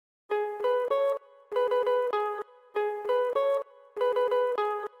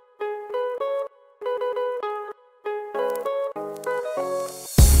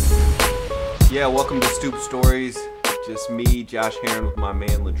Yeah, welcome to Stoop Stories. Just me, Josh Heron, with my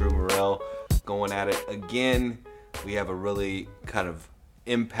man LeDrew Morrell, going at it again. We have a really kind of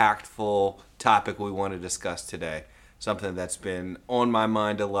impactful topic we want to discuss today. Something that's been on my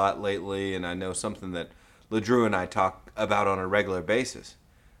mind a lot lately, and I know something that LeDrew and I talk about on a regular basis.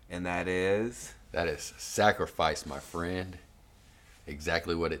 And that is... That is sacrifice, my friend.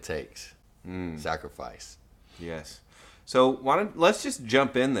 Exactly what it takes. Sacrifice. Yes. So let's just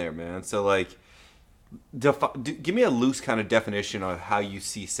jump in there, man. So give me a loose kind of definition of how you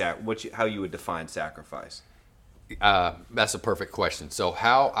see how you would define sacrifice. That's a perfect question. So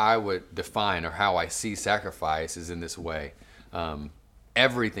how I would define or how I see sacrifice is in this way.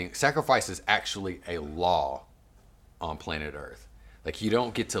 Sacrifice is actually a law on planet Earth. Like, you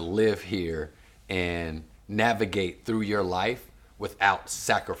don't get to live here and navigate through your life without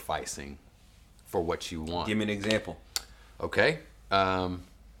sacrificing for what you want. Give me an example. Okay.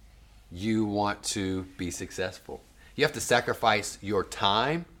 You want to be successful. You have to sacrifice your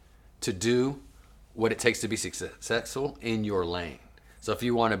time to do what it takes to be successful in your lane. So if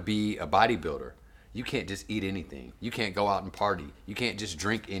you want to be a bodybuilder, you can't just eat anything. You can't go out and party. You can't just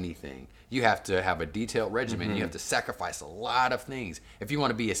drink anything. You have to have a detailed regimen. Mm-hmm. You have to sacrifice a lot of things. If you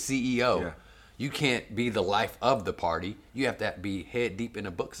want to be a CEO, you can't be the life of the party. You have to be head deep in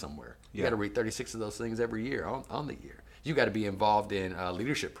a book somewhere. You got to read 36 of those things every year on the year. You got to be involved in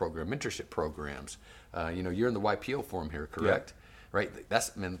leadership program, mentorship programs. You're in the YPO forum here, correct? Yeah. Right.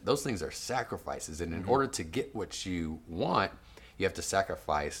 Those things are sacrifices, and in order to get what you want, you have to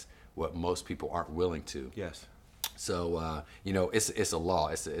sacrifice what most people aren't willing to. Yes. So it's a law.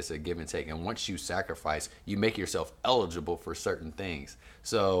 It's a give and take. And once you sacrifice, you make yourself eligible for certain things.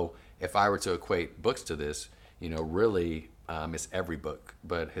 So if I were to equate books to this, really. It's every book,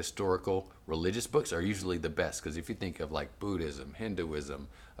 but historical religious books are usually the best, because if you think of like Buddhism, Hinduism,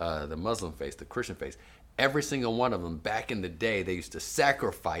 the Muslim faith, the Christian faith, every single one of them back in the day, they used to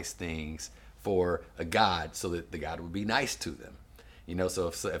sacrifice things for a god so that the god would be nice to them. So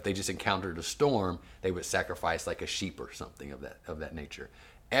if they just encountered a storm, they would sacrifice like a sheep or something of that nature.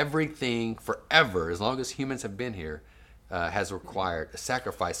 Everything forever, as long as humans have been here, has required a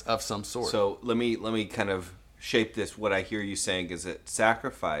sacrifice of some sort. So let me kind of shape this. What I hear you saying is that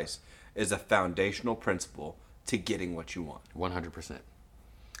sacrifice is a foundational principle to getting what you want. 100%.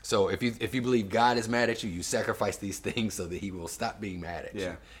 So if you believe God is mad at you, you sacrifice these things so that He will stop being mad at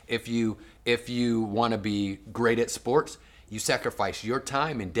you. If you want to be great at sports, you sacrifice your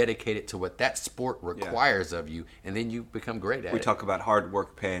time and dedicate it to what that sport requires of you, and then you become great at it. We talk about hard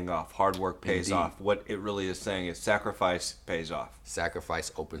work paying off. Hard work pays Indeed. off. What it really is saying is sacrifice pays off.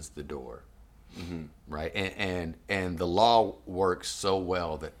 Sacrifice opens the door. Mm-hmm. Right, and the law works so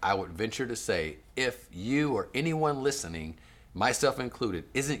well that I would venture to say, if you or anyone listening, myself included,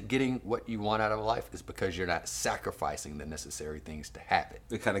 isn't getting what you want out of life, is because you're not sacrificing the necessary things to have it.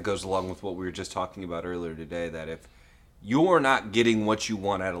 It kind of goes along with what we were just talking about earlier today, that if you're not getting what you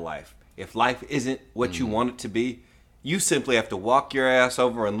want out of life, if life isn't what you want it to be, you simply have to walk your ass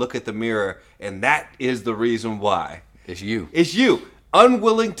over and look at the mirror, and that is the reason why. It's you. It's you.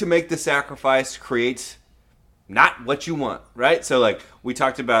 Unwilling to make the sacrifice creates not what you want, right? So we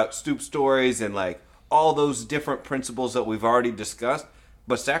talked about Stoop Stories and all those different principles that we've already discussed,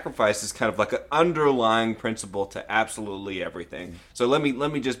 but sacrifice is kind of like an underlying principle to absolutely everything. So let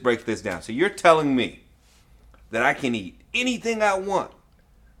me just break this down. So you're telling me that I can eat anything I want.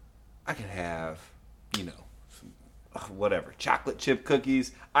 I can have, whatever, chocolate chip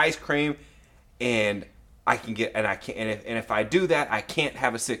cookies, ice cream, and I can get, and I can't, and if I do that, I can't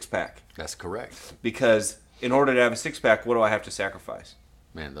have a 6-pack. That's correct. Because in order to have a 6-pack, what do I have to sacrifice?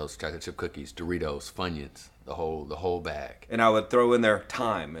 Man, those chocolate chip cookies, Doritos, Funyuns, the whole bag. And I would throw in there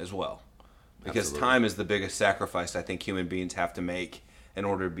time as well, because Absolutely. Time is the biggest sacrifice I think human beings have to make in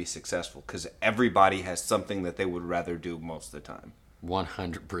order to be successful. Because everybody has something that they would rather do most of the time.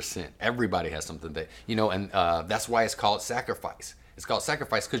 100%. Everybody has something that and that's why it's called sacrifice. It's called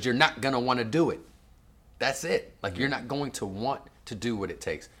sacrifice because you're not gonna want to do it. That's it. You're not going to want to do what it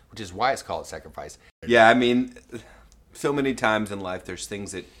takes, which is why it's called sacrifice. Yeah, so many times in life, there's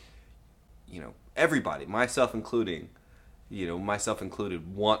things that, everybody, myself included,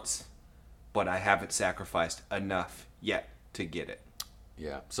 wants, but I haven't sacrificed enough yet to get it.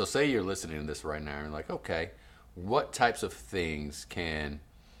 Yeah. So say you're listening to this right now and you're like, okay, what types of things can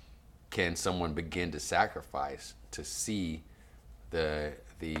someone begin to sacrifice to see the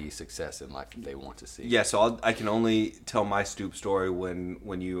success in life that they want to see? Yeah, so I can only tell my Stoop story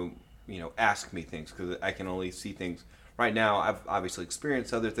when you ask me things, because I can only see things right now. I've obviously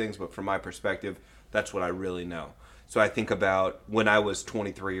experienced other things, but from my perspective, that's what I really know. So I think about when I was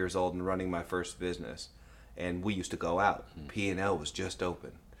 23 years old and running my first business, and we used to go out. P&L was just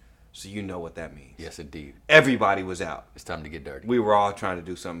open. So you know what that means. Yes, indeed. Everybody was out. It's time to get dirty. We were all trying to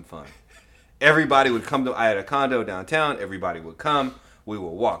do something fun. Everybody would come to, I had a condo downtown. Everybody would come. We would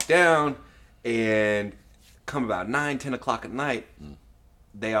walk down, and come about 9, 10 o'clock at night,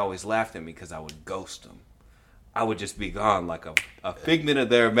 they always laughed at me because I would ghost them. I would just be gone like a figment of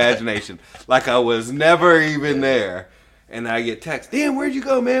their imagination, like I was never even there. And I get texts, "Dan, where'd you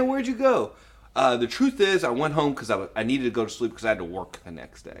go, man? Where'd you go?" The truth is, I went home because I needed to go to sleep because I had to work the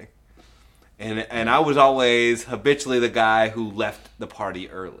next day. And I was always habitually the guy who left the party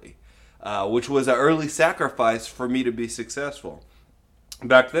early, which was an early sacrifice for me to be successful.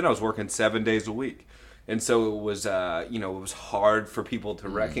 Back then, I was working 7 days a week. And so it was, it was hard for people to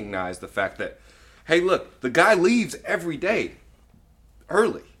recognize the fact that, hey, look, the guy leaves every day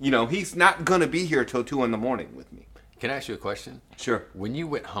early. He's not going to be here till 2 a.m. with me. Can I ask you a question? Sure. When you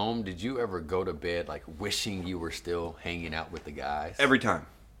went home, did you ever go to bed like wishing you were still hanging out with the guys? Every time.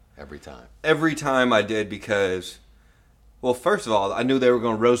 Every time. Every time I did because, well, first of all, I knew they were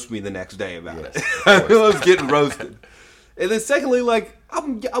going to roast me the next day about it. I was getting roasted. And then secondly, like,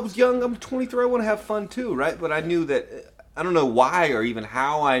 I was young, I'm 23, I want to have fun too, right? But I knew that, I don't know why or even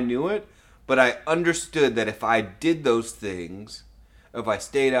how I knew it, but I understood that if I did those things, if I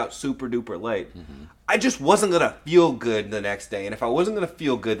stayed out super duper late, I just wasn't going to feel good the next day. And if I wasn't going to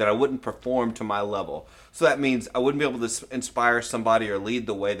feel good, then I wouldn't perform to my level. So that means I wouldn't be able to inspire somebody or lead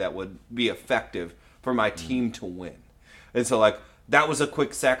the way that would be effective for my team to win. And so, like, that was a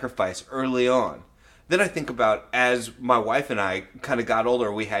quick sacrifice early on. Then I think about as my wife and I kind of got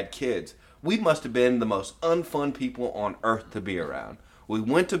older, we had kids. We must have been the most unfun people on earth to be around. We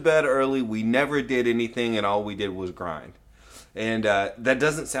went to bed early. We never did anything, and all we did was grind. And that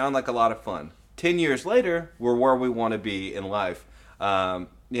doesn't sound like a lot of fun. 10 years later, we're where we want to be in life, in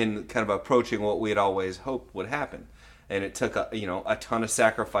kind of approaching what we had always hoped would happen. And it took a ton of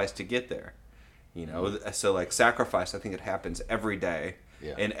sacrifice to get there. So like sacrifice, I think it happens every day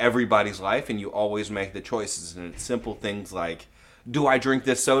in everybody's life, and you always make the choices. And it's simple things like, do I drink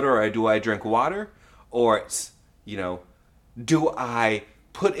this soda or do I drink water? Or it's, do I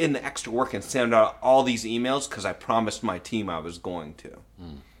put in the extra work and send out all these emails because I promised my team I was going to?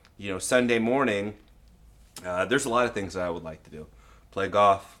 Sunday morning, there's a lot of things that I would like to do. Play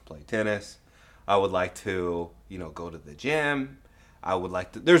golf, play tennis. I would like to, go to the gym. I would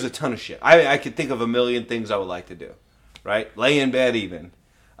like to, there's a ton of shit. I could think of a million things I would like to do, right? Lay in bed even.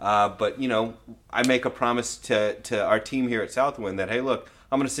 But, I make a promise to our team here at Southwind that, hey, look,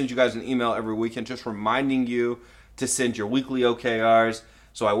 I'm going to send you guys an email every weekend just reminding you to send your weekly OKRs.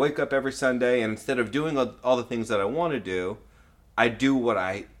 So I wake up every Sunday, and instead of doing all the things that I want to do, I do what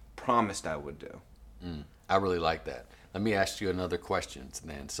I promised I would do. I really like that. Let me ask you another question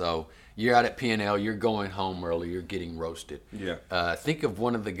then. So you're out at P&L, you're going home early, you're getting roasted. Yeah. Think of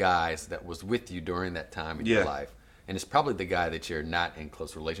one of the guys that was with you during that time in your life. And it's probably the guy that you're not in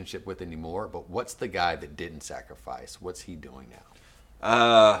close relationship with anymore, but what's the guy that didn't sacrifice? What's he doing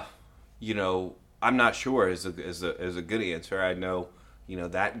now? I'm not sure is a good answer. I know,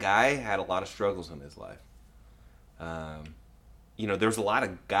 that guy had a lot of struggles in his life. There's a lot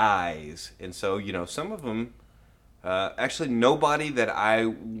of guys, and so, some of them, actually nobody that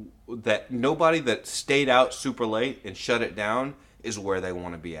stayed out super late and shut it down is where they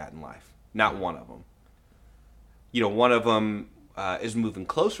want to be at in life. Not one of them. One of them is moving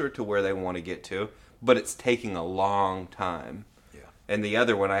closer to where they want to get to, but it's taking a long time. Yeah. And the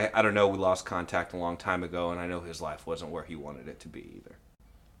other one, I don't know, we lost contact a long time ago, and I know his life wasn't where he wanted it to be either.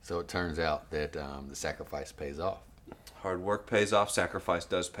 So it turns out that the sacrifice pays off. Hard work pays off. Sacrifice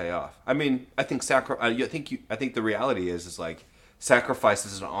does pay off. I mean, I think I think the reality is like sacrifice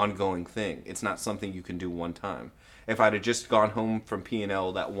is an ongoing thing. It's not something you can do one time. If I'd have just gone home from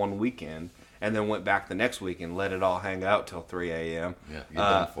P&L that one weekend and then went back the next week and let it all hang out till 3 a.m. Yeah, you're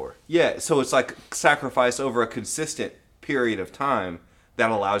done for. Yeah, so it's like sacrifice over a consistent period of time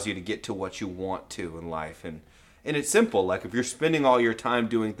that allows you to get to what you want to in life. And it's simple. Like if you're spending all your time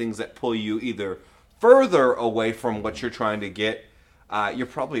doing things that pull you either further away from what you're trying to get, it's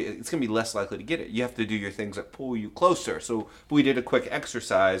going to be less likely to get it. You have to do your things that pull you closer. So we did a quick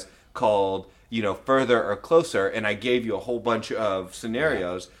exercise called, further or closer, and I gave you a whole bunch of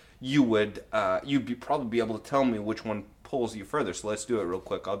scenarios. You'd probably be able to tell me which one pulls you further. So let's do it real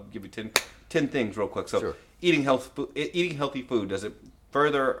quick. I'll give you 10 things real quick. So sure. Eating healthy food, does it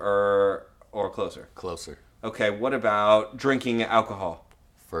further or closer? Closer. Okay, what about drinking alcohol?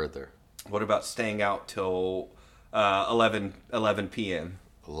 Further. What about staying out till 11 p.m.?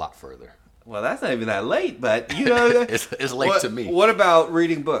 A lot further. Well, that's not even that late, but you know, It's late to me. What about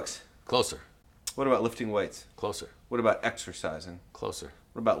reading books? Closer. What about lifting weights? Closer. What about exercising? Closer.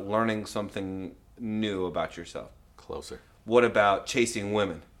 What about learning something new about yourself? Closer. What about chasing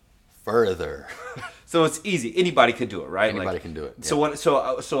women? Further. So it's easy. Anybody can do it, right? Anybody can do it. So yeah.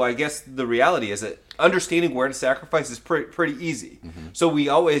 what? So I guess the reality is that understanding where to sacrifice is pretty easy. Mm-hmm. So we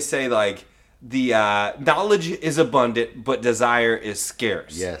always say like the knowledge is abundant, but desire is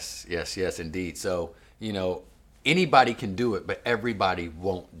scarce. Yes, indeed. So, anybody can do it, but everybody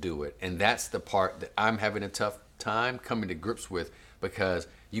won't do it. And that's the part that I'm having a tough time coming to grips with, because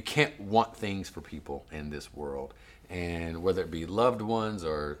you can't want things for people in this world. And whether it be loved ones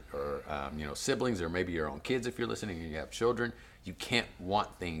or siblings, or maybe your own kids, if you're listening and you have children, you can't want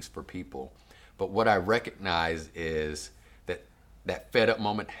things for people. But what I recognize is that fed up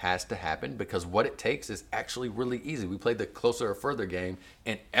moment has to happen, because what it takes is actually really easy. We played the closer or further game,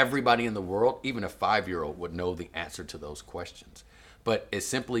 and everybody in the world, even a 5-year-old, would know the answer to those questions. But it's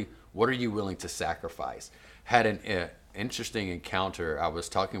simply, what are you willing to sacrifice? Had an interesting encounter. I was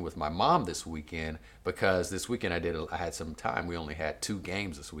talking with my mom this weekend, because this weekend I had some time. We only had 2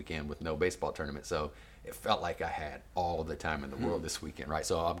 games this weekend with no baseball tournament, so it felt like I had all the time in the world this weekend, right?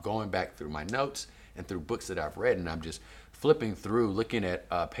 So I'm going back through my notes and through books that I've read, and I'm just flipping through, looking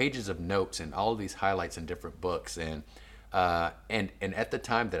at pages of notes and all of these highlights in different books. And at the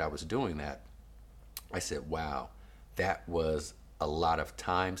time that I was doing that, I said, wow, that was a lot of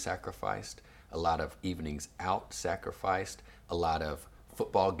time sacrificed, a lot of evenings out sacrificed, a lot of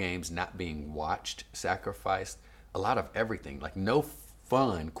football games not being watched sacrificed, a lot of everything. Like, no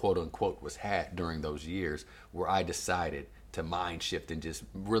fun, quote unquote, was had during those years where I decided to mind shift and just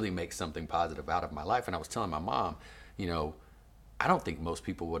really make something positive out of my life. And I was telling my mom, I don't think most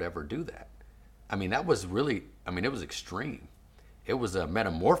people would ever do that. I mean, that was really, it was extreme. It was a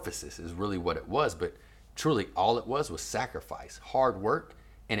metamorphosis is really what it was. But truly all it was sacrifice, hard work,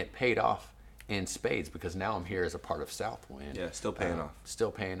 and it paid off in spades, because now I'm here as a part of Southwind. Yeah, still paying off.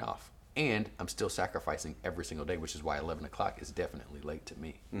 Still paying off. And I'm still sacrificing every single day, which is why 11 o'clock is definitely late to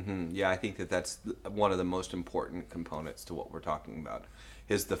me. Mm-hmm. Yeah, I think that's one of the most important components to what we're talking about,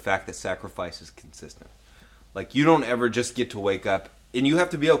 is the fact that sacrifice is consistent. Like, you don't ever just get to wake up, and you have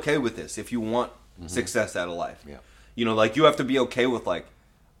to be okay with this if you want success out of life. Yeah. You have to be okay with, like,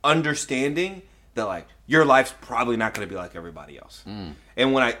 understanding that, like, your life's probably not going to be like everybody else.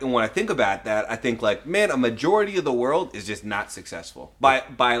 And when I think about that, I think, like, man, a majority of the world is just not successful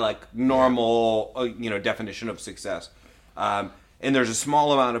by like normal definition of success. And there's a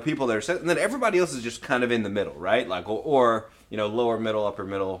small amount of people that are, and then everybody else is just kind of in the middle, right? Like, or lower middle, upper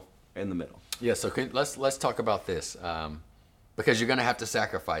middle, in the middle. Yeah. So let's talk about this, because you're going to have to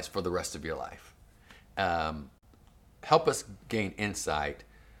sacrifice for the rest of your life. Help us gain insight,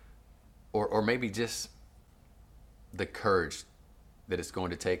 or maybe just the courage that it's going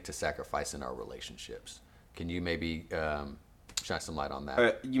to take to sacrifice in our relationships. Can you maybe shine some light on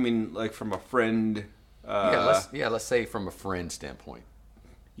that? You mean like from a friend? Let's say from a friend standpoint.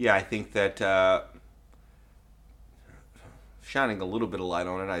 Yeah, I think that shining a little bit of light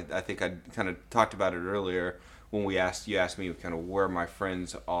on it. I think I kind of talked about it earlier when you asked me kind of where my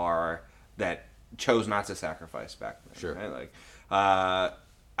friends are that chose not to sacrifice back then. Sure. Right? Like,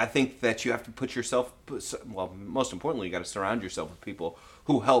 I think that you have to put yourself, well, most importantly, you got to surround yourself with people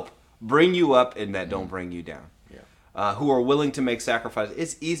who help bring you up and that don't bring you down. Yeah. Who are willing to make sacrifices.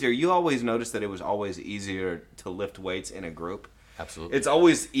 It's easier. You always notice that it was always easier to lift weights in a group. Absolutely. It's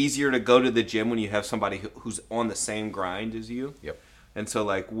always easier to go to the gym when you have somebody who's on the same grind as you. Yep. And so,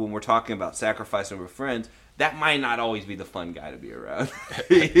 like, when we're talking about sacrificing with friends, that might not always be the fun guy to be around.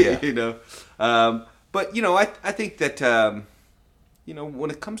 Yeah. But, I think that,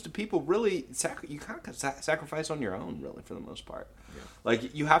 when it comes to people, really, you kind of sacrifice on your own, really, for the most part. Yeah.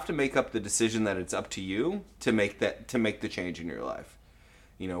 Like, you have to make up the decision that it's up to you to make the change in your life.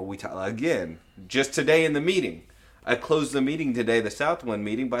 We talk again just today in the meeting. I closed the meeting today, the Southwind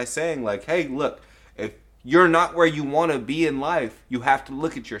meeting, by saying, like, hey, look, if you're not where you want to be in life, you have to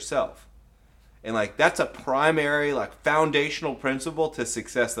look at yourself. And, like, that's a primary, like, foundational principle to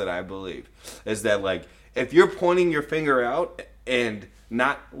success that I believe, is that, like, if you're pointing your finger out and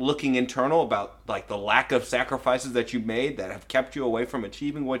not looking internal about, like, the lack of sacrifices that you made that have kept you away from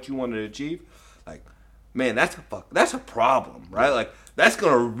achieving what you wanted to achieve, like, man, that's a problem, right? Like, that's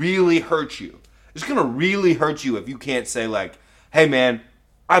going to really hurt you. It's going to really hurt you if you can't say, like, hey, man,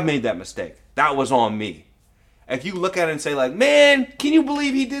 I made that mistake. That was on me. If you look at it and say, like, man, can you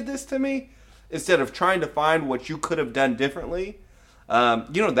believe he did this to me? Instead of trying to find what you could have done differently,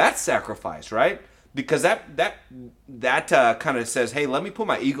 that's sacrifice, right? because that kind of says, hey, let me put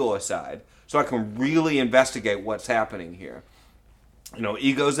my ego aside so I can really investigate what's happening here. You know,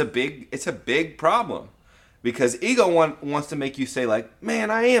 ego's a big problem, because ego wants to make you say, like, man,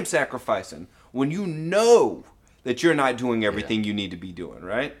 I am sacrificing, when you know that you're not doing everything you need to be doing,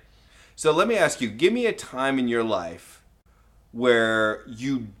 right? So let me ask you, give me a time in your life where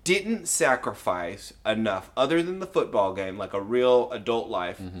you didn't sacrifice enough, other than the football game, like a real adult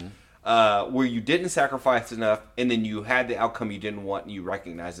life, where you didn't sacrifice enough, and then you had the outcome you didn't want, and you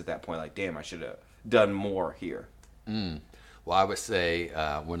recognized at that point, like, damn, I should have done more here. Well, I would say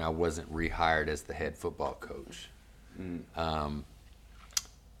when I wasn't rehired as the head football coach,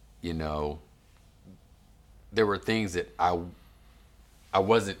 you know, there were things that I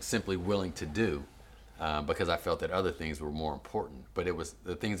wasn't simply willing to do because I felt that other things were more important. But it was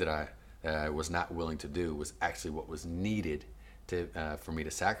the things that I was not willing to do was actually what was needed for me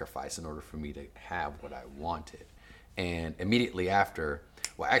to sacrifice in order for me to have what I wanted. And immediately after,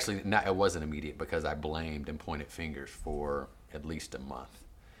 well, actually, it wasn't immediate, because I blamed and pointed fingers for at least a month.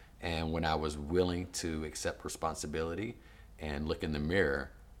 And when I was willing to accept responsibility and look in the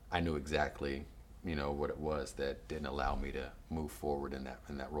mirror, I knew exactly, you know, what it was that didn't allow me to move forward in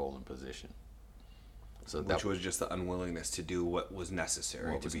that role and position. So Which was just the unwillingness to do what was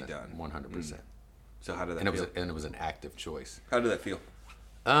necessary to be done. 100%. So how did that feel? And it was an active choice. How did that feel?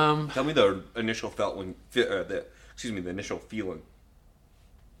 Tell me the initial the initial feeling.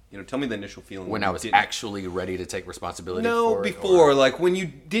 You know, tell me the initial feeling when I was actually ready to take responsibility. No, before, like when you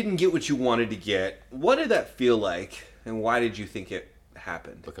didn't get what you wanted to get. What did that feel like, and why did you think it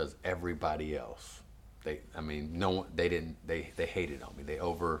happened? Because everybody else, they hated on me. They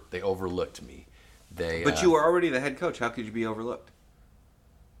overlooked me. But you were already the head coach. How could you be overlooked?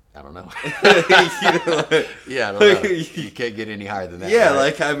 I don't know. Yeah, I don't know. You can't get any higher than that. Yeah, right?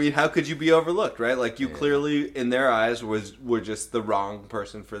 like, I mean, how could you be overlooked, right? Like, you clearly, in their eyes, were just the wrong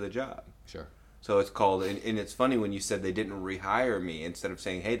person for the job. Sure. So it's called, and it's funny when you said they didn't rehire me, instead of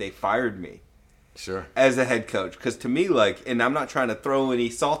saying, hey, they fired me. Sure. As a head coach. Because to me, like, and I'm not trying to throw any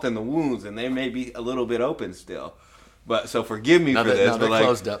salt in the wounds, and they may be a little bit open still. But, so forgive me for this. No, they're but like,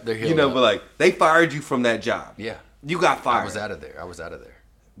 closed up. They're healed but like, they fired you from that job. Yeah. You got fired. I was out of there.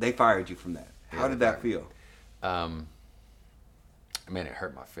 They fired you from that. How did that feel? Man, it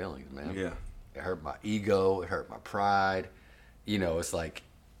hurt my feelings, man. Yeah. It hurt my ego. It hurt my pride. You know, it's like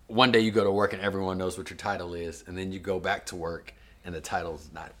one day you go to work and everyone knows what your title is, and then you go back to work and the title's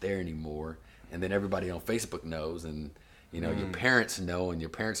not there anymore. And then everybody on Facebook knows, and you know your parents know, and your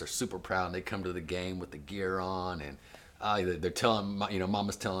parents are super proud, and they come to the game with the gear on, and they're telling,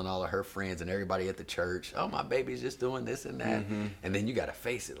 mama's telling all of her friends and everybody at the church, oh, my baby's just doing this and that. And then you got to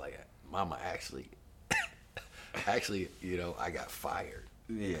face it, like, mama, actually, I got fired.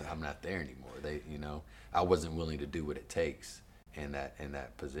 Yeah. I'm not there anymore. I wasn't willing to do what it takes in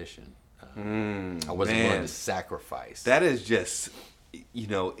that position. I wasn't willing to sacrifice. That is just,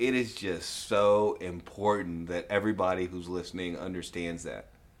 it is just so important that everybody who's listening understands that.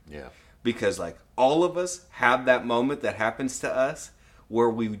 Yeah. Because, like, all of us have that moment that happens to us where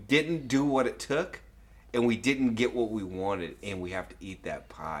we didn't do what it took and we didn't get what we wanted, and we have to eat that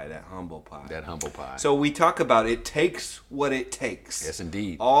pie, that humble pie. So we talk about it takes what it takes. Yes,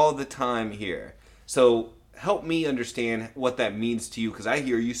 indeed. All the time here. So help me understand what that means to you, because I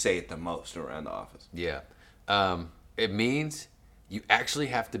hear you say it the most around the office. Yeah. It means you actually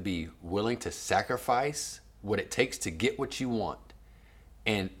have to be willing to sacrifice what it takes to get what you want.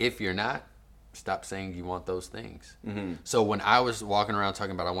 And if you're not, stop saying you want those things. So when I was walking around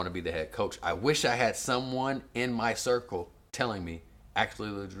talking about I want to be the head coach, I wish I had someone in my circle telling me,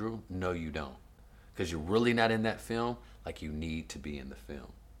 actually, Drew, no, you don't. Because you're really not in that film like you need to be in the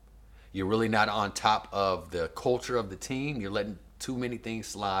film. You're really not on top of the culture of the team. You're letting too many things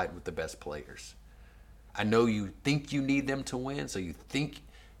slide with the best players. I know you think you need them to win, so you think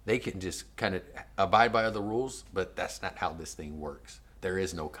they can just kind of abide by other rules, but that's not how this thing works. There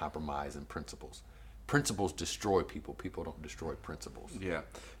is no compromise in principles. Principles destroy people. People don't destroy principles. Yeah.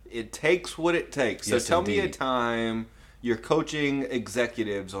 It takes what it takes. So Yes, tell indeed. me a time you're coaching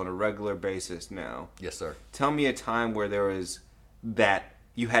executives on a regular basis now. Yes, sir. Tell me a time where there was that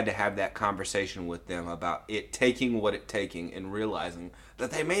you had to have that conversation with them about it taking what it taking and realizing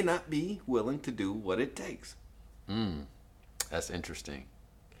that they may not be willing to do what it takes. That's interesting.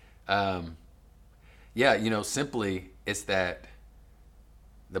 Simply it's that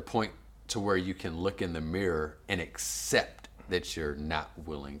the point to where you can look in the mirror and accept that you're not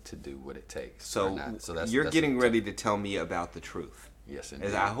willing to do what it takes. So that's you're getting ready to tell me about the truth. Yes,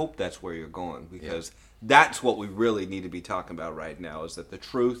 indeed. I hope that's where you're going, because that's what we really need to be talking about right now, is that the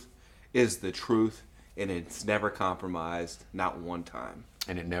truth is the truth, and it's never compromised, not one time.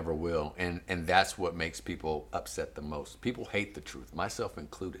 And it never will. And that's what makes people upset the most. People hate the truth, myself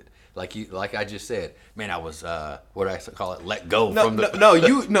included. Like I just said, man, I was what do I call it? Let go from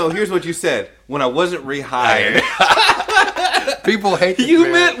the Here's what you said. When I wasn't rehired. People hate the You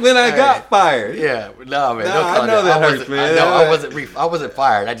meant when I got fired. Yeah, no, man. No, I know that hurts, man. I wasn't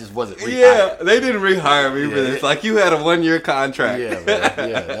fired. I just wasn't rehired. Yeah, they didn't rehire me for this. Like you had a 1-year contract. Yeah, man.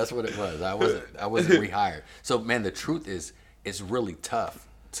 Yeah, that's what it was. I wasn't rehired. So, man, the truth is, it's really tough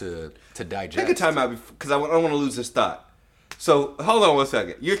to digest. Take a time out because I don't want to lose this thought. So hold on one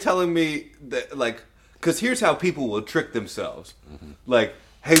second. You're telling me that because here's how people will trick themselves. Mm-hmm. Like,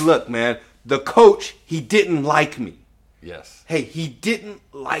 hey, look, man, the coach, he didn't like me. Yes. Hey, he didn't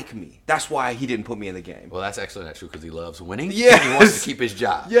like me. That's why he didn't put me in the game. Well, that's actually not true because he loves winning. Yes. He wants to keep his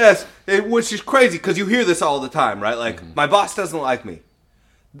job. Yes, which is crazy because you hear this all the time, right? Like, my boss doesn't like me,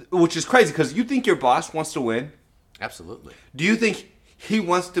 which is crazy because you think your boss wants to win. Absolutely. Do you think he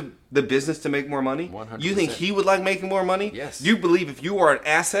wants the business to make more money? 100%. You think he would like making more money? Yes. You believe if you are an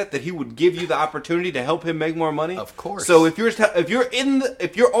asset that he would give you the opportunity to help him make more money? Of course. So if you're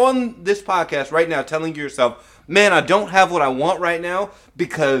on this podcast right now telling yourself, man, I don't have what I want right now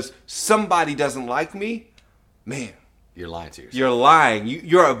because somebody doesn't like me, man, you're lying to yourself. You're lying.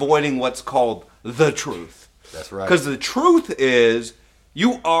 You're avoiding what's called the truth. That's right. Because the truth is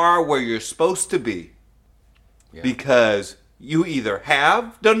you are where you're supposed to be. Yeah. Because you either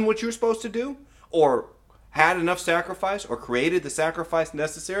have done what you're supposed to do or had enough sacrifice or created the sacrifice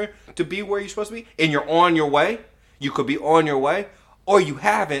necessary to be where you're supposed to be and you're on your way. You could be on your way or you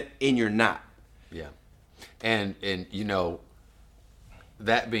haven't and you're not. Yeah. And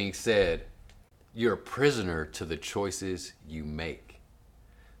that being said, you're a prisoner to the choices you make.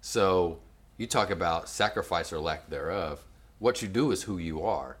 So you talk about sacrifice or lack thereof. What you do is who you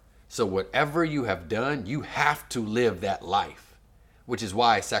are. So whatever you have done, you have to live that life, which is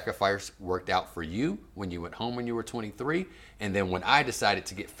why sacrifice worked out for you when you went home when you were 23. And then when I decided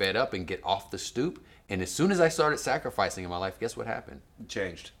to get fed up and get off the stoop, and as soon as I started sacrificing in my life, guess what happened? It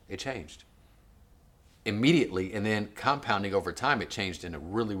changed. It changed. Immediately, and then compounding over time, it changed in a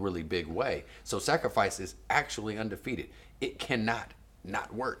really, really big way. So sacrifice is actually undefeated. It cannot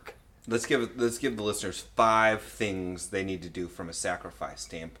not work. Let's give the listeners 5 things they need to do from a sacrifice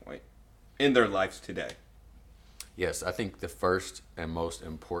standpoint in their lives today. Yes, I think the first and most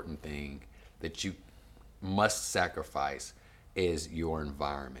important thing that you must sacrifice is your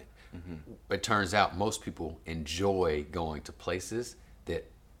environment. Mm-hmm. It turns out most people enjoy going to places that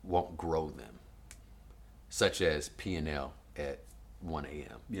won't grow them, such as P&L at 1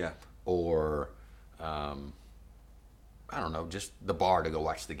 a.m. Yeah. Or I don't know, just the bar to go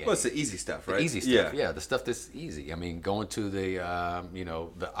watch the game. Well, it's the easy stuff, right? The easy stuff, yeah. The stuff that's easy. I mean, going to the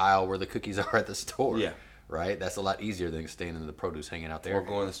the aisle where the cookies are at the store. Yeah. Right? That's a lot easier than staying in the produce hanging out there. Or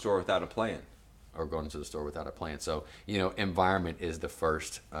going to the store without a plan. Or going to the store without a plan. So, environment is the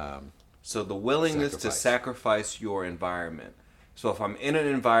first So the willingness to sacrifice your environment. So if I'm in an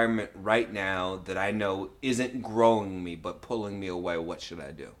environment right now that I know isn't growing me but pulling me away, what should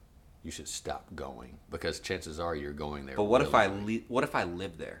I do? You should stop going because chances are you're going there. But what if I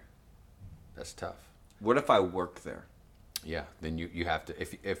live there? That's tough. What if I work there? Yeah, then you have to.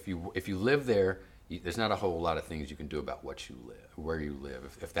 If you live there, there's not a whole lot of things you can do about where you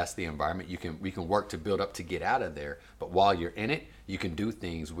live. If that's the environment, we can work to build up to get out of there. But while you're in it, you can do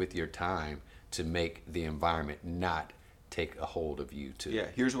things with your time to make the environment not take a hold of you too. Yeah,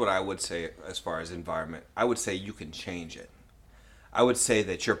 here's what I would say as far as environment. I would say you can change it. I would say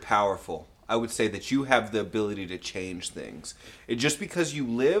that you're powerful. I would say that you have the ability to change things. Just because you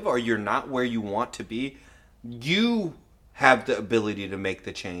live or you're not where you want to be, you have the ability to make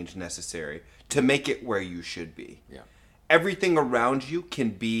the change necessary to make it where you should be. Yeah. Everything around you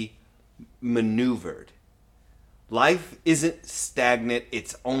can be maneuvered. Life isn't stagnant.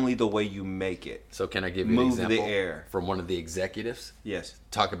 It's only the way you make it. So can I give you an example the air. from one of the executives? Yes.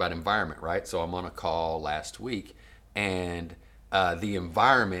 Talk about environment, right? So I'm on a call last week, and the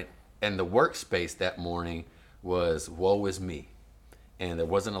environment and the workspace that morning was woe is me. And there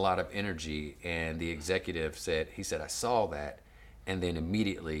wasn't a lot of energy. And the executive said, I saw that. And then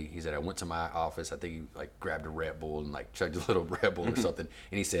immediately he said, I went to my office. I think he grabbed a Red Bull and chugged a little Red Bull or something.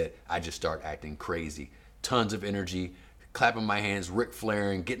 And he said, I just start acting crazy. Tons of energy, clapping my hands, Ric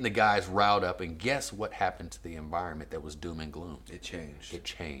Flairing, getting the guys riled up. And guess what happened to the environment that was doom and gloom? It changed. It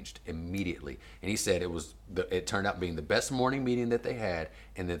changed immediately. And he said it turned out being the best morning meeting that they had,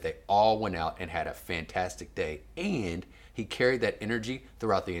 and that they all went out and had a fantastic day. And He carried that energy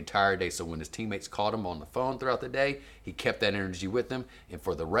throughout the entire day. So when his teammates called him on the phone throughout the day, he kept that energy with him. And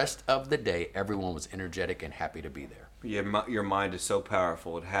for the rest of the day, everyone was energetic and happy to be there. Your mind is so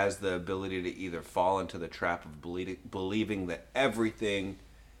powerful. It has the ability to either fall into the trap of believing that everything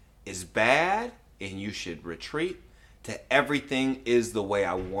is bad and you should retreat, to everything is the way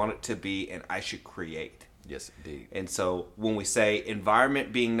I want it to be and I should create. Yes, indeed. And so when we say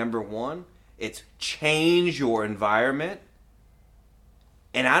environment being number one, it's change your environment.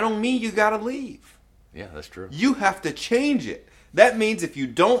 And I don't mean you got to leave. Yeah, that's true. You have to change it. That means if you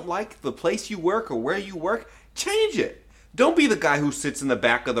don't like the place you work or where you work, change it. Don't be the guy who sits in the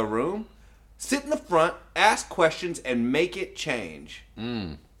back of the room. Sit in the front, ask questions, and make it change.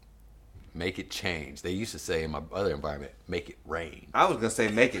 Make it change. They used to say in my other environment, make it rain. I was going to say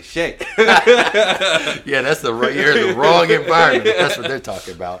make it shake. Yeah, that's you're in the wrong environment. That's what they're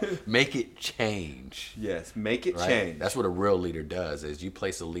talking about. Make it change. Yes, make it Right? change. That's what a real leader does, is you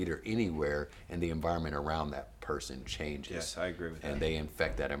place a leader anywhere and the environment around that person changes. Yes, I agree with that. And they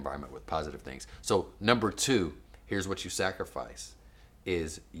infect that environment with positive things. So number 2, here's what you sacrifice,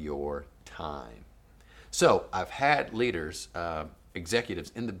 is your time. So I've had leaders,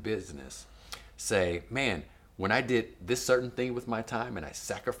 executives in the business say, man, when I did this certain thing with my time and I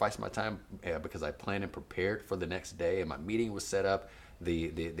sacrificed my time because I planned and prepared for the next day and my meeting was set up,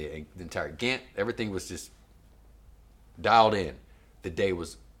 the entire Gantt, everything was just dialed in. The day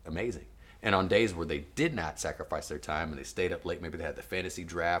was amazing. And on days where they did not sacrifice their time and they stayed up late, maybe they had the fantasy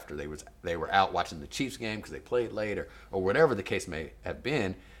draft or they were out watching the Chiefs game because they played late or whatever the case may have been,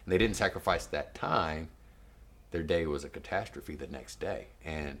 and they didn't sacrifice that time, their day was a catastrophe the next day,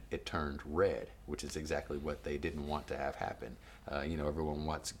 and it turned red, which is exactly what they didn't want to have happen. Everyone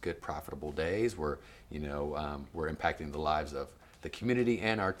wants good, profitable days where, we're impacting the lives of the community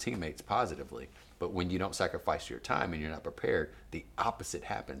and our teammates positively. But when you don't sacrifice your time and you're not prepared, the opposite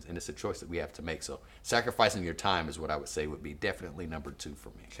happens, and it's a choice that we have to make. So sacrificing your time is what I would say would be definitely number 2 for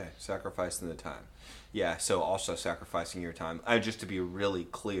me. Okay, sacrificing the time. Yeah, so also sacrificing your time. Just to be really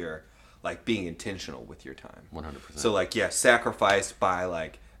clear, like being intentional with your time. 100%. So sacrifice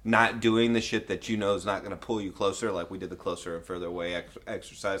by not doing the shit that you know is not going to pull you closer, like we did the closer and further away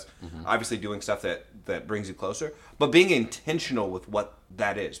exercise. Mm-hmm. Obviously doing stuff that brings you closer, but being intentional with what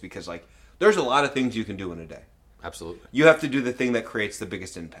that is, because there's a lot of things you can do in a day. Absolutely. You have to do the thing that creates the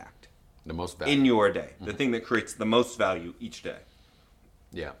biggest impact. The most value. In your day. Mm-hmm. The thing that creates the most value each day.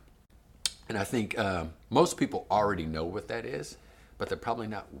 Yeah. And I think most people already know what that is, but they're probably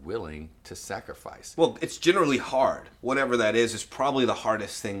not willing to sacrifice. Well, it's generally hard. Whatever that is probably the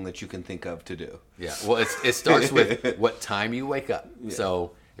hardest thing that you can think of to do. Yeah. Well, it starts with what time you wake up. Yeah.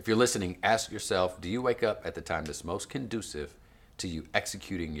 So if you're listening, ask yourself, do you wake up at the time that's most conducive to you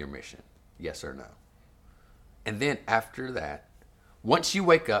executing your mission? Yes or no? And then after that, once you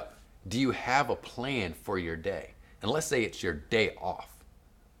wake up, do you have a plan for your day? And let's say it's your day off.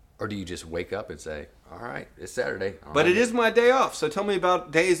 Or do you just wake up and say, all right, it's Saturday. But it is my day off, so tell me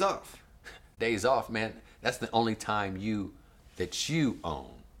about days off. Days off, man, that's the only time that you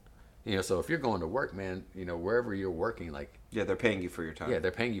own. So if you're going to work, man, wherever you're working, yeah, they're paying you for your time. Yeah,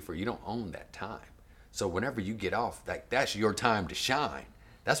 they're paying you you don't own that time. So whenever you get off, that's your time to shine.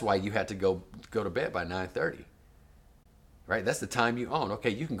 That's why you had to go to bed by 9:30. Right? That's the time you own. Okay,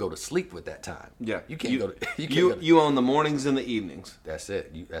 you can go to sleep with that time. Yeah. You can't you own the mornings and the evenings. That's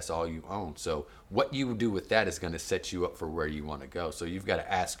it. That's all you own. So what you do with that is going to set you up for where you want to go. So you've got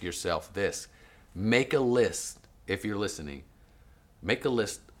to ask yourself this. Make a list, if you're listening. Make a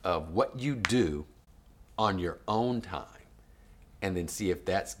list of what you do on your own time, and then see if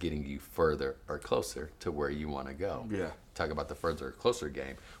that's getting you further or closer to where you want to go. Yeah. Talk about the further or closer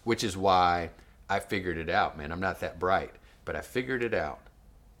game, which is why I figured it out, man. I'm not that bright, but I figured it out.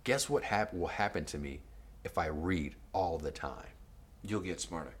 Guess what will happen to me if I read all the time? You'll get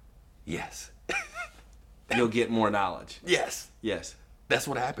smarter. Yes. You'll get more knowledge. Yes. Yes. That's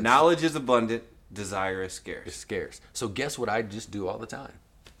what happens. Knowledge is abundant. Desire is scarce. It's scarce. So guess what I just do all the time?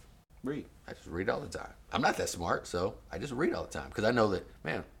 Read. I just read all the time. I'm not that smart, so I just read all the time because I know that,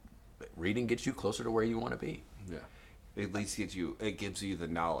 man, reading gets you closer to where you want to be. Yeah. At least it gives you the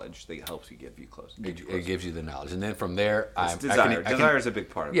knowledge that helps you get you closer. It gives you the knowledge. And then from there, desire is a big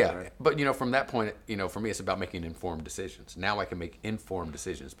part of it, right? But, from that point, for me, it's about making informed decisions. Now I can make informed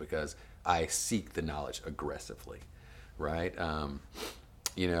decisions because I seek the knowledge aggressively, right? How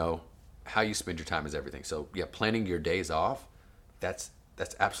you spend your time is everything. So, yeah, planning your days off, that's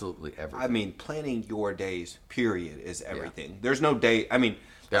absolutely everything. I mean, planning your days, period, is everything. Yeah. There's no day. I mean,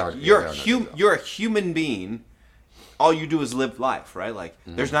 you're a human being all you do is live life, right? Like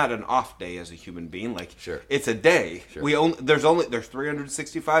there's not an off day as a human being. Like Sure. it's a day. Sure. There's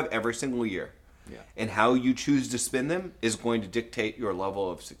 365 every single year. Yeah. And how you choose to spend them is going to dictate your level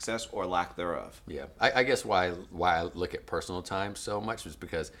of success or lack thereof. Yeah, I guess why I look at personal time so much is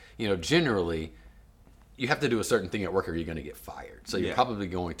because, generally you have to do a certain thing at work or you're going to get fired. So you're Yeah. probably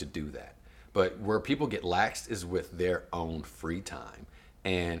going to do that. But where people get laxed is with their own free time.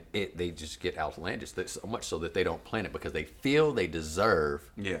 And they just get outlandish so much so that they don't plan it because they feel they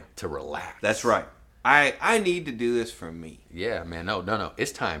deserve to relax. That's right. I need to do this for me. Yeah, man. No.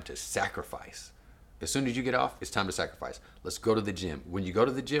 It's time to sacrifice. As soon as you get off, it's time to sacrifice. Let's go to the gym. When you go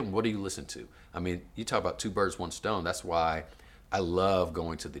to the gym, what do you listen to? I mean, you talk about 2 birds, 1 stone. That's why I love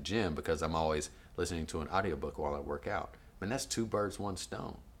going to the gym because I'm always listening to an audiobook while I work out. Man, that's 2 birds, 1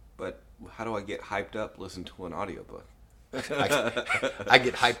 stone. But how do I get hyped up listening to an audiobook? I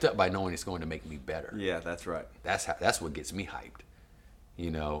get hyped up by knowing it's going to make me better. Yeah, that's right. That's what gets me hyped.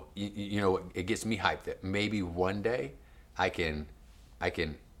 It gets me hyped that maybe one day I can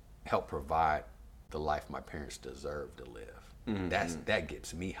help provide the life my parents deserve to live. That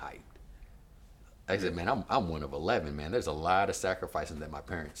gets me hyped. Like I said, man, I'm one of 11, man. There's a lot of sacrifices that my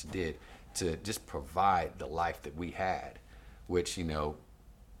parents did to just provide the life that we had, which,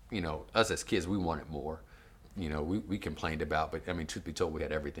 us as kids, we wanted more. We complained about, but I mean, truth be told, we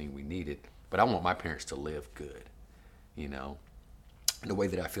had everything we needed. But I want my parents to live good, in the way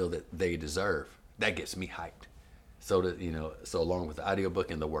that I feel that they deserve. That gets me hyped. So along with the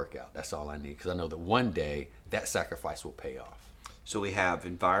audiobook and the workout, that's all I need. Because I know that one day that sacrifice will pay off. So we have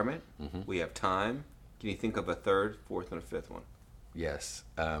environment, we have time. Can you think of a third, fourth, and a fifth one? Yes.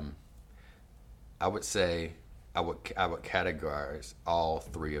 I would say I would categorize all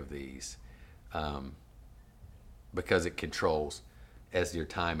 3 of these because it controls as your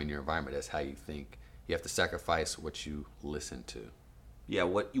time and your environment, as how you think. You have to sacrifice what you listen to. Yeah,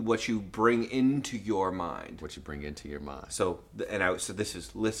 what you bring into your mind. What you bring into your mind. So this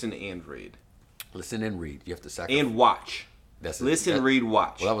is listen and read. Listen and read. You have to sacrifice. And watch. Listen, read,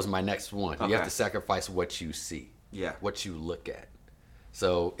 watch. Well, that was my next one. Okay. You have to sacrifice what you see. Yeah. What you look at.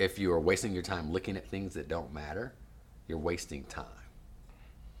 So if you are wasting your time looking at things that don't matter, you're wasting time.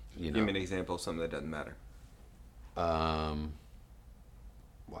 Give me an example of something that doesn't matter. Wow.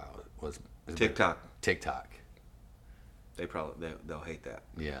 TikTok. They'll hate that.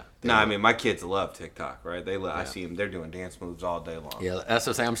 Yeah. No, I mean my kids love TikTok, right? I see them. They're doing dance moves all day long. Yeah, that's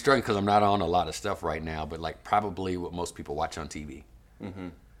what I'm saying. I'm struggling because I'm not on a lot of stuff right now, but like probably what most people watch on TV.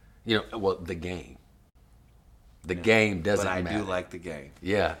 The game. The game doesn't matter. But I do like the game.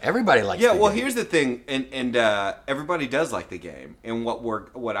 Yeah, everybody likes. Yeah, the well, game. here's the thing, and everybody does like the game. And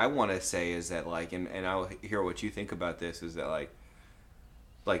what I want to say is that and I'll hear what you think about this is that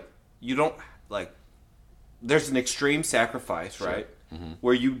like you don't like. There's an extreme sacrifice, Sure. right?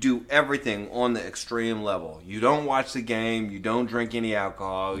 Where you do everything on the extreme level. You don't watch the game. You don't drink any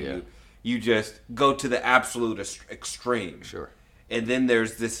alcohol. Yeah. You just go to the absolute extreme. Sure. And then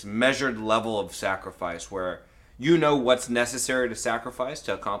there's this measured level of sacrifice where you know what's necessary to sacrifice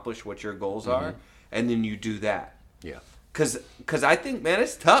to accomplish what your goals are, and then you do that. Yeah. Cause I think, man,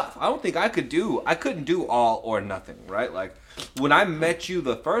 it's tough. I don't think I couldn't do all or nothing, right? Like when I met you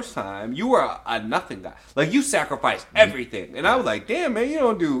the first time, you were a nothing guy. Like you sacrificed everything, and I was like, damn, man, you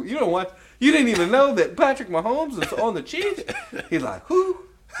didn't even know that Patrick Mahomes is on the Chiefs. He's like, who?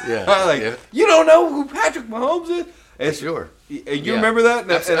 Yeah. You don't know who Patrick Mahomes is? And Sure. You remember that?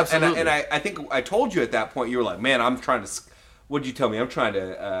 Absolutely. And I think I told you at that point, you were like, man, I'm trying to. What'd you tell me? I'm trying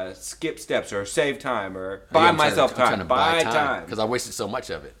to skip steps or save time or buy myself time. Because I wasted so much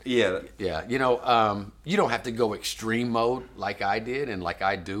of it. Yeah. Yeah. You don't have to go extreme mode like I did and like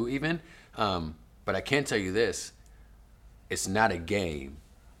I do even. But I can tell you this. It's not a game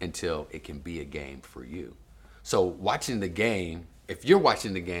until it can be a game for you. So watching the game, if you're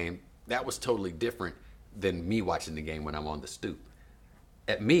watching the game, that was totally different than me watching the game when I'm on the stoop.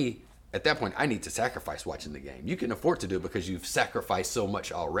 At that point, I need to sacrifice watching the game. You can afford to do it because you've sacrificed so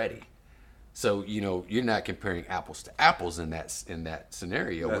much already. So, you're not comparing apples to apples in that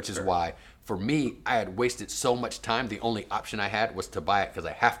scenario, That's which is fair. why, for me, I had wasted so much time. The only option I had was to buy it because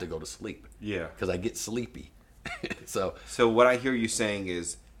I have to go to sleep. Yeah. Because I get sleepy. So what I hear you saying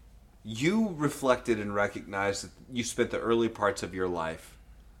is you reflected and recognized that you spent the early parts of your life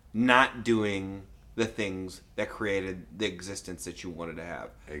not doing the things that created the existence that you wanted to have.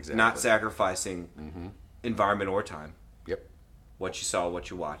 Exactly. Not sacrificing environment or time. Yep. What you saw, what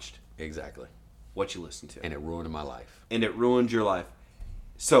you watched, Exactly. what you listened to. And it ruined my life. And it ruined your life.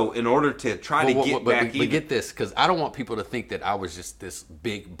 So in order to try to get back even. But get this, because I don't want people to think that I was just this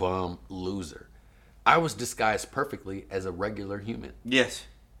big bum loser. I was disguised perfectly as a regular human. Yes.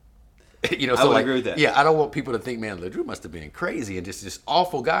 You know, I so would like, agree with that. yeah, I don't want people to think, man, LeDrew must have been crazy and just this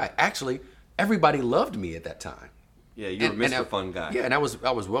awful guy. Actually, everybody loved me at that time. Yeah, you're Mr. Fun Guy. Yeah, and I was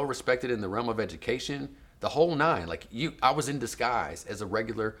well respected in the realm of education, the whole nine. Like I was in disguise as a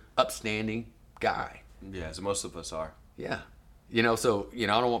regular, upstanding guy. Yeah, as most of us are. Yeah, you know, so I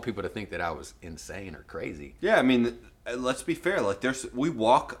don't want people to think that I was insane or crazy. Yeah, I mean, let's be fair. Like, we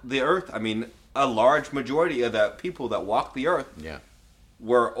walk the earth. I mean, a large majority of the people that walk the earth, Yeah,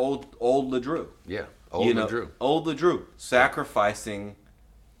 were old LeDrew. yeah, old LeDrew. Old LeDrew, sacrificing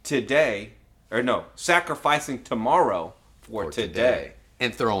sacrificing tomorrow for today.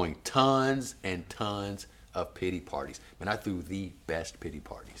 And throwing tons and tons of pity parties. Man, I threw the best pity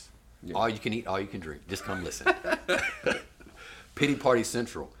parties. Yeah. All you can eat, all you can drink. Just come listen. Pity Party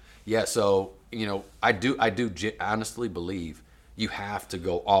Central. Yeah, so, I do honestly believe you have to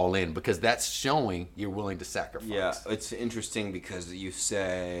go all in because that's showing you're willing to sacrifice. Yeah, it's interesting because you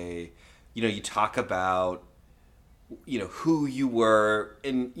say, you talk about, who you were,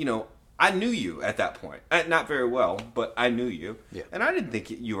 and, I knew you at that point. Not very well, but I knew you. Yeah. And I didn't think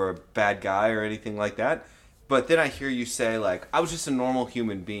you were a bad guy or anything like that. But then I hear you say, like, I was just a normal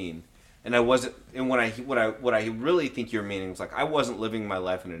human being. And I wasn't, and what I really think you're meaning is, like, I wasn't living my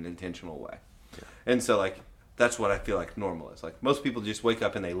life in an intentional way. Yeah. And so, like, that's what I feel like normal is. Like, most people just wake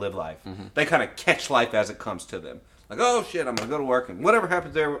up and they live life. Mm-hmm. They kind of catch life as it comes to them. Like, oh shit, I'm gonna go to work, and whatever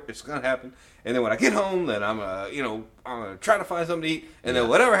happens there, it's gonna happen. And then when I get home, then I'm gonna try to find something to eat, and then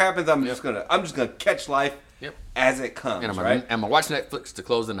whatever happens, I'm just gonna catch life as it comes. And I'm gonna watch Netflix to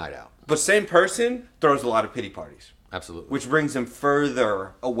close the night out. But same person throws a lot of pity parties. Absolutely. Which brings them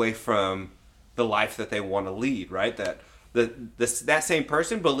further away from the life that they want to lead, right? That same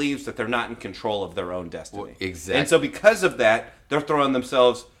person believes that they're not in control of their own destiny. Well, exactly. And so because of that, they're throwing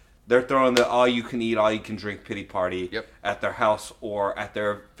the all you can eat, all you can drink pity party at their house or at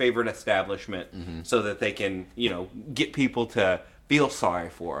their favorite establishment so that they can, get people to feel sorry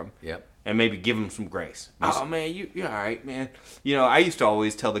for them. Yep. And maybe give them some grace. Oh man, you're all right, man. I used to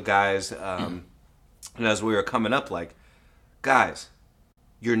always tell the guys, and as we were coming up, like, guys,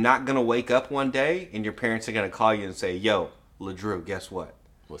 you're not gonna wake up one day and your parents are gonna call you and say, "Yo, LeDrew, guess what?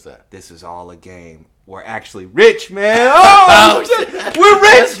 What's that? This is all a game. We're actually rich, man. Oh, we're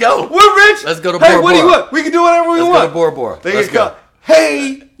rich. Let's go. We're rich. Let's go to Bora Bora. Hey, what do you want? We can do whatever we want. Let's go to Bora Bora. Let's go.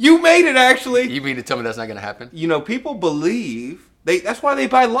 Hey, you made it, actually. You mean to tell me that's not gonna happen? People believe that's why they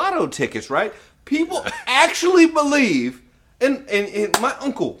buy lotto tickets, right? People actually believe, and my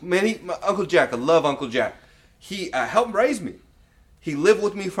uncle, man, my Uncle Jack, I love Uncle Jack. He helped raise me. He lived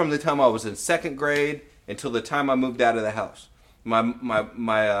with me from the time I was in second grade until the time I moved out of the house. My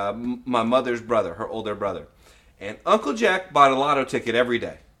mother's brother, her older brother, and Uncle Jack bought a lotto ticket every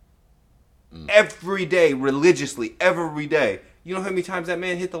day. Every day, religiously, every day. You know how many times that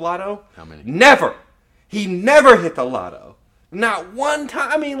man hit the lotto? How many? Never. He never hit the lotto. Not one time.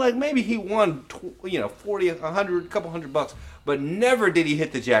 I mean, like, maybe he won, 40, 100, a couple $100, but never did he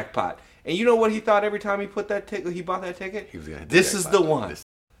hit the jackpot. And you know what he thought every time he bought that ticket? He was gonna hit this is the one.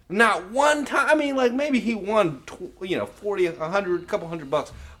 Not one time. I mean, like, maybe he won, 40, 100, a couple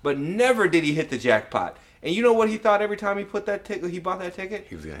 $100, but never did he hit the jackpot. And you know what he thought every time he bought that ticket?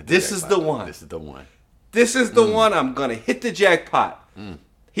 He was gonna hit this is the one. This is the one. This is the one. I'm gonna hit the jackpot.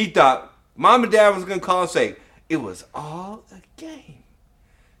 He thought mom and dad was gonna call and say it was all a game.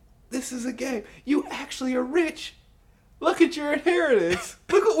 This is a game. You actually are rich. Look at your inheritance.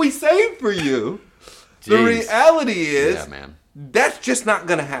 Look what we saved for you. Jeez. The reality is, that's just not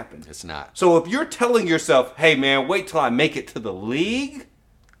going to happen. It's not. So if you're telling yourself, hey, man, wait till I make it to the league.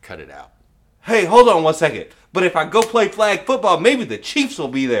 Cut it out. Hey, hold on 1 second. But if I go play flag football, maybe the Chiefs will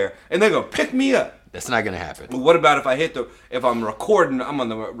be there and they're going to pick me up. That's not going to happen. Well, what about if I'm recording, I'm on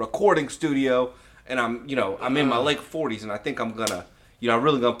the recording studio and I'm in my late 40s and I think I'm going to, I'm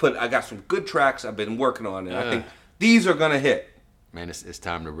really going to I got some good tracks I've been working on and I think these are gonna hit. Man, it's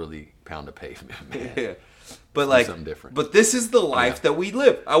time to really pound the pavement, man. Yeah. But like something different. But this is the life that we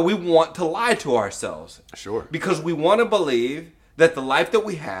live. We want to lie to ourselves. Sure. Because we want to believe that the life that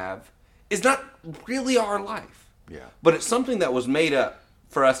we have is not really our life. Yeah. But it's something that was made up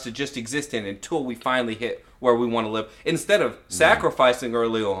for us to just exist in until we finally hit where we want to live. Instead of sacrificing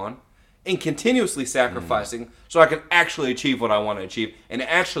early on and continuously sacrificing so I can actually achieve what I want to achieve and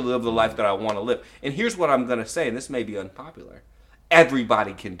actually live the life that I want to live. And here's what I'm going to say, and this may be unpopular.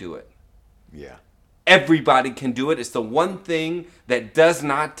 Everybody can do it. Yeah. Everybody can do it. It's the one thing that does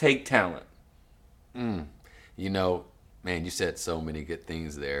not take talent. Man, you said so many good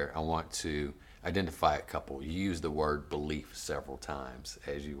things there. I want to identify a couple. You use the word belief several times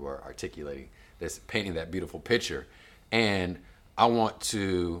as you were articulating this, painting that beautiful picture. And I want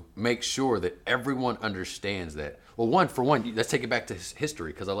to make sure that everyone understands that. Well, for one, let's take it back to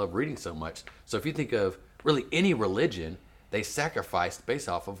history, because I love reading so much. So if you think of really any religion, they sacrificed based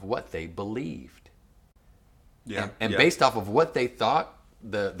off of what they believed. Yeah. And based off of what they thought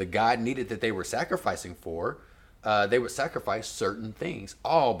the God needed that they were sacrificing for, they would sacrifice certain things,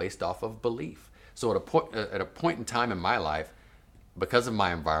 all based off of belief. So at a point in time in my life, because of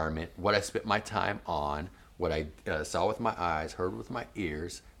my environment, what I spent my time on, what I saw with my eyes, heard with my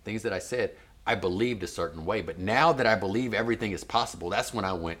ears, things that I said, I believed a certain way. But now that I believe everything is possible, that's when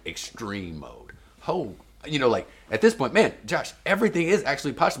I went extreme mode. Like at this point, man, Josh, everything is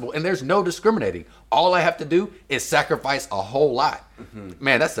actually possible, and there's no discriminating. All I have to do is sacrifice a whole lot. Mm-hmm.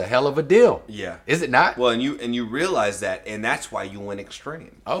 Man, that's a hell of a deal. Yeah. Is it not? Well, and you realize that, and that's why you went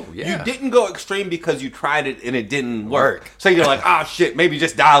extreme. Oh, yeah. You didn't go extreme because you tried it and it didn't work. So you're like, oh shit, maybe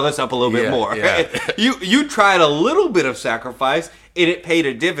just dial this up a little bit more. Yeah. You tried a little bit of sacrifice and it paid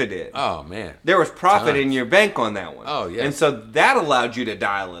a dividend. Oh man. There was profit in your bank on that one. Oh yeah. And so that allowed you to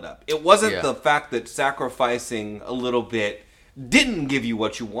dial it up. It wasn't Yeah. the fact that sacrificing a little bit didn't give you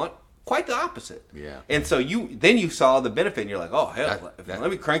what you want. Quite the opposite. Yeah. And so you saw the benefit and you're like, oh hell,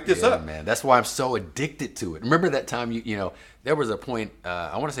 let me crank this up. Man, that's why I'm so addicted to it. Remember that time there was a point,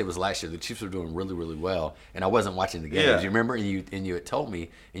 I want to say it was last year, the Chiefs were doing really, really well, and I wasn't watching the games. Yeah. You remember? And you had told me,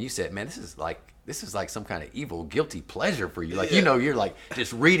 and you said, man, this is like some kind of evil, guilty pleasure for you. Like, you're like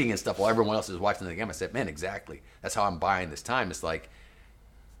just reading and stuff while everyone else is watching the game. I said, man, exactly. That's how I'm buying this time. It's like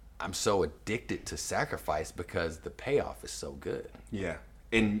I'm so addicted to sacrifice because the payoff is so good. Yeah.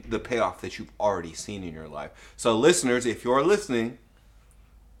 And the payoff that you've already seen in your life. So listeners, if you're listening,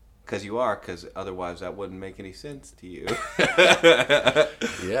 because you are, because otherwise that wouldn't make any sense to you.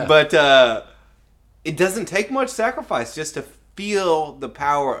 Yeah. But it doesn't take much sacrifice just to feel the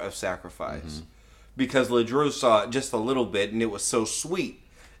power of sacrifice. Mm-hmm. Because LeDrew saw it just a little bit, and it was so sweet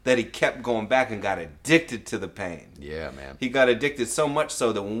that he kept going back and got addicted to the pain. Yeah, man. He got addicted so much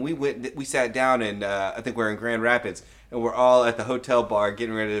so that when we sat down, and I think we're in Grand Rapids, and we're all at the hotel bar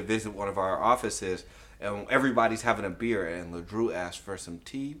getting ready to visit one of our offices, and everybody's having a beer, and LeDrew asked for some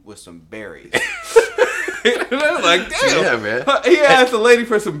tea with some berries. And I was like, damn. Yeah, man. He asked the lady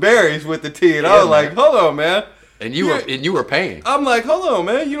for some berries with the tea, and I was like, hold on, man. And you were paying. I'm like, hold on,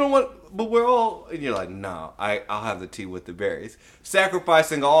 man. You know what? But we're all, and you're like, no, I'll have the tea with the berries.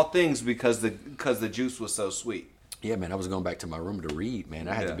 Sacrificing all things because the juice was so sweet. Yeah, man. I was going back to my room to read, man.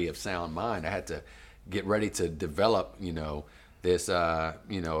 I had to be of sound mind. I had to get ready to develop, this,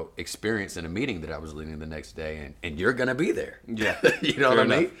 experience in a meeting that I was leading the next day, and you're gonna be there. Yeah, you know Fair what I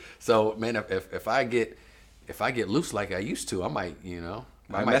mean. enough. So, man, if I get loose like I used to, I might,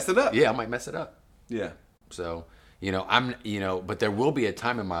 might mess it up. Yeah, I might mess it up. Yeah. So, but there will be a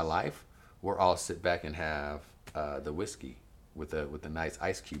time in my life where I'll sit back and have the whiskey with a nice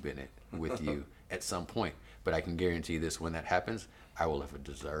ice cube in it with you at some point. But I can guarantee you this: when that happens, I will have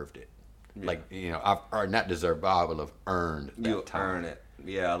deserved it. Yeah. I've not deserved, but I will have earned that You'll time. earn it.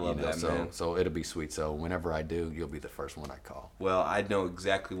 Yeah, I love that, man. So it'll be sweet. So whenever I do, you'll be the first one I call. Well, I know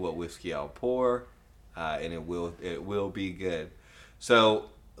exactly what whiskey I'll pour, and it will be good. So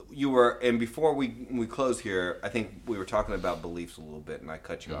and before we close here, I think we were talking about beliefs a little bit, and I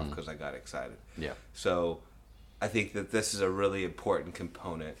cut you off because I got excited. Yeah. So I think that this is a really important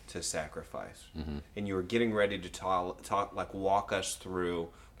component to sacrifice. Mm-hmm. And you were getting ready to talk, walk us through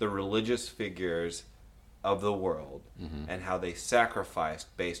the religious figures of the world and how they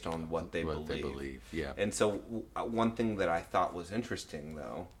sacrificed based on what they believe. Yeah. And so one thing that I thought was interesting,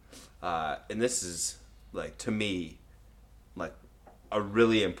 though, and this is, to me, a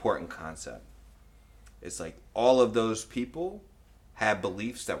really important concept. It's all of those people had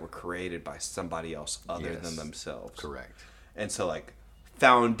beliefs that were created by somebody else other than themselves. Correct. And so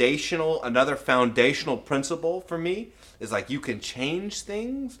another foundational principle for me is you can change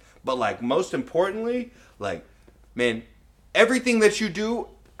things, but most importantly, man, everything that you do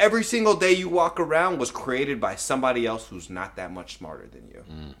every single day you walk around was created by somebody else who's not that much smarter than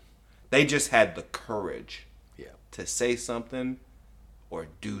you. They just had the courage to say something or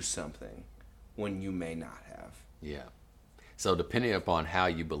do something when you may not have. Yeah. So depending upon how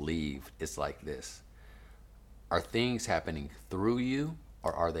you believe, it's like this. Are things happening through you,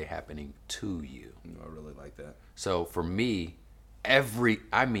 or are they happening to you? I really like that. So for me,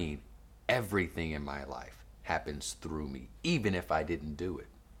 everything in my life happens through me, even if I didn't do it.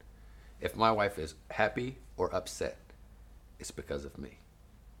 If my wife is happy or upset, it's because of me.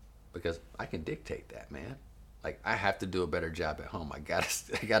 Because I can dictate that, man. Like, I have to do a better job at home. I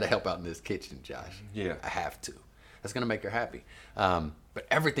gotta help out in this kitchen, Josh. Yeah. I have to. That's gonna make her happy. But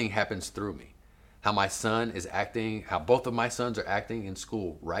everything happens through me. How my son is acting, how both of my sons are acting in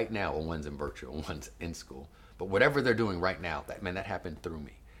school right now. Well, one's in virtual, one's in school. But whatever they're doing right now, that happened through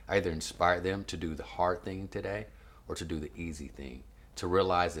me. I either inspired them to do the hard thing today or to do the easy thing. To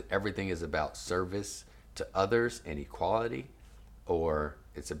realize that everything is about service to others and equality, or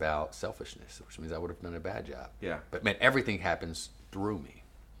it's about selfishness, which means I would have done a bad job. Yeah. But man, everything happens through me.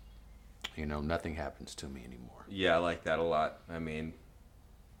 Nothing happens to me anymore. Yeah, I like that a lot. I mean,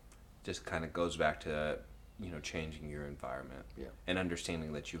 just kind of goes back to, changing your environment. Yeah. And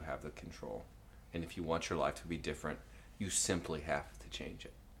understanding that you have the control. And if you want your life to be different, you simply have to change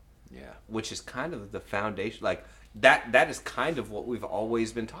it. Yeah. Which is kind of the foundation. Like, that is kind of what we've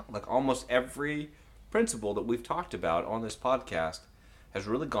always been talking. Like, almost every principle that we've talked about on this podcast has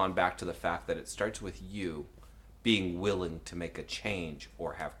really gone back to the fact that it starts with you being willing to make a change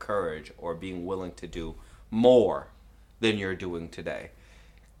or have courage or being willing to do more than you're doing today.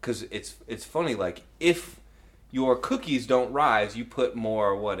 Because it's funny, like, if your cookies don't rise, you put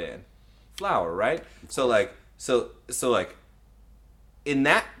more what in? Flour, right? So like in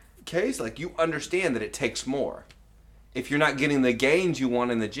that case, like, you understand that it takes more. If you're not getting the gains you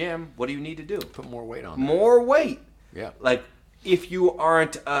want in the gym, what do you need to do? Put more weight on. More weight. Yeah. Like, if you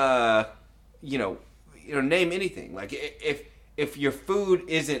aren't, name anything. Like, if your food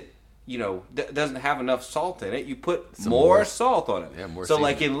isn't, doesn't have enough salt in it, you put more salt on it. Yeah, more so, seasoning.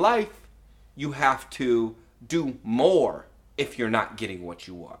 like, in life, you have to do more if you're not getting what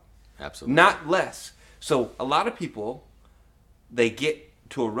you want. Absolutely. Not less. So, a lot of people, they get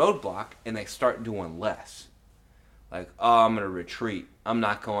to a roadblock and they start doing less. Like, I'm going to retreat. I'm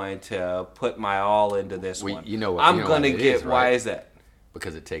not going to put my all into this one. I'm going to get, right? Why is that?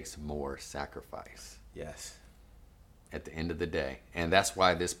 Because it takes more sacrifice. Yes. At the end of the day. And that's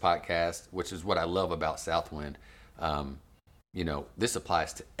why this podcast, which is what I love about Southwind, this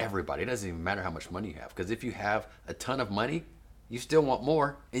applies to everybody. It doesn't even matter how much money you have. Because if you have a ton of money, you still want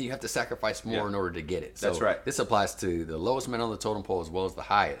more, and you have to sacrifice more in order to get it. So that's right. This applies to the lowest man on the totem pole as well as the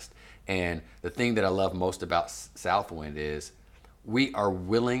highest. And the thing that I love most about Southwind is we are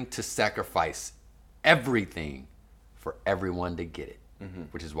willing to sacrifice everything for everyone to get it,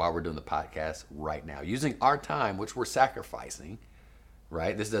 which is why we're doing the podcast right now. Using our time, which we're sacrificing,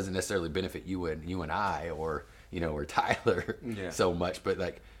 right? This doesn't necessarily benefit you and I or Tyler so much, but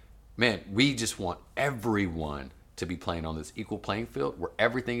like, man, we just want everyone to be playing on this equal playing field where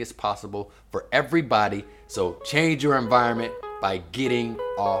everything is possible for everybody. So change your environment by getting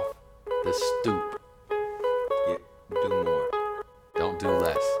off the stoop. Do more. Don't do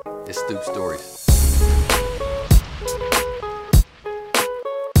less. It's Stoop Stories.